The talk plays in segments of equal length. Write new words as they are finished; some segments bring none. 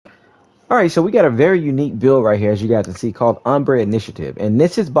All right, so we got a very unique build right here, as you guys can see, called Umbra Initiative. And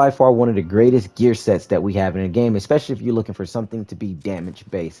this is by far one of the greatest gear sets that we have in the game, especially if you're looking for something to be damage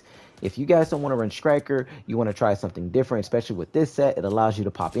based. If you guys don't want to run Striker, you want to try something different, especially with this set, it allows you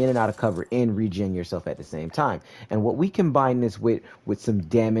to pop in and out of cover and regen yourself at the same time. And what we combine this with some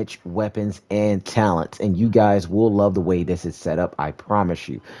damage, weapons, and talents. And you guys will love the way this is set up, I promise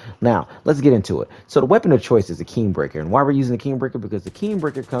you. Now, let's get into it. So the weapon of choice is the Keenbreaker. And why we're using the Keenbreaker? Because the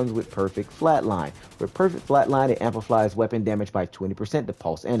Keenbreaker comes with Perfect Flatline. With Perfect Flatline, it amplifies weapon damage by 20% to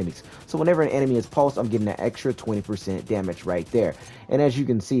pulse enemies. So whenever an enemy is pulsed, I'm getting an extra 20% damage right there. And as you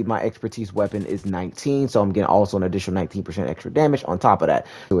can see, my expertise weapon is 19, so I'm getting also an additional 19% extra damage on top of that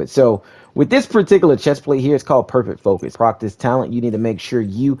to it. So with this particular chest plate here, it's called Perfect Focus. Proc this talent, you need to make sure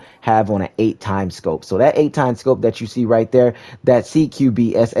you have on an 8x scope. So that 8x scope that you see right there, that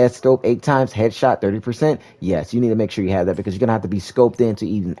CQBSS scope, 8 times headshot 30%. Yes, you need to make sure you have that because you're gonna have to be scoped in to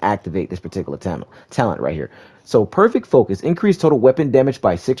even activate this particular talent right here. So Perfect Focus, increase total weapon damage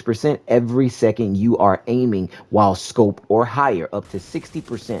by 6% every second you are aiming while scope or higher, up to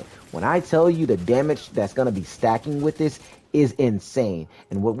 60%. When I tell you the damage that's going to be stacking with this is insane.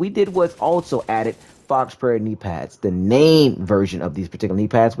 And what we did was also added Fox Prayer knee pads, the name version of these particular knee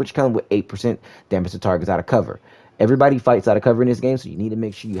pads, which come with 8% damage to targets out of cover. Everybody fights out of cover in this game, so you need to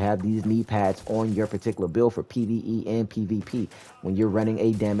make sure you have these knee pads on your particular build for PvE and PvP when you're running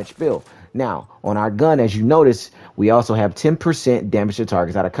a damaged build. Now, on our gun, as you notice, we also have 10% damage to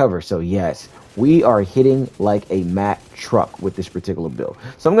targets out of cover. So yes, we are hitting like a Mack truck with this particular build.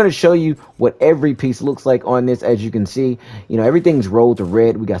 So I'm going to show you what every piece looks like on this. As you can see, you know, everything's rolled to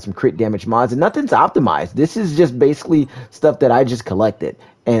red. We got some crit damage mods and nothing's optimized. This is just basically stuff that I just collected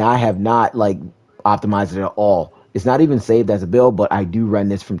and I have not like optimized it at all. It's not even saved as a build, but I do run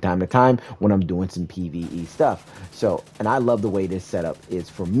this from time to time when I'm doing some PvE stuff. So, and I love the way this setup is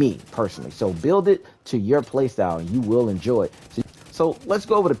for me personally. So build it to your playstyle and you will enjoy it. So let's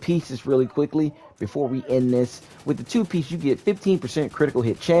go over the pieces really quickly before we end this. With the 2-piece, you get 15% critical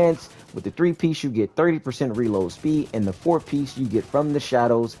hit chance. With the 3-piece, you get 30% reload speed. And the 4-piece, you get from the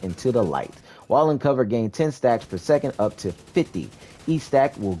shadows into the light. While in cover, gain 10 stacks per second up to 50. Each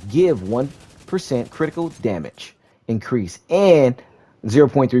stack will give 1% critical damage increase and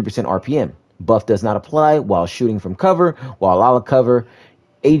 0.3% RPM. Buff does not apply while shooting from cover. While out of cover,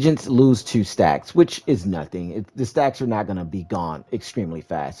 agents lose 2 stacks, which is nothing. The stacks are not going to be gone extremely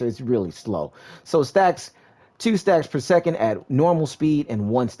fast, so it's really slow. So stacks, 2 stacks per second at normal speed and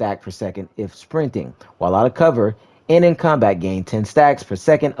 1 stack per second if sprinting. While out of cover and in combat, gain 10 stacks per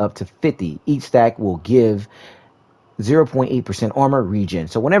second up to 50. Each stack will give 0.8% armor regen.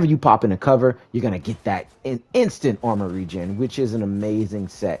 So whenever you pop in a cover, you're going to get that instant armor regen, which is an amazing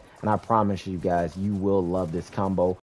set. And I promise you guys, you will love this combo.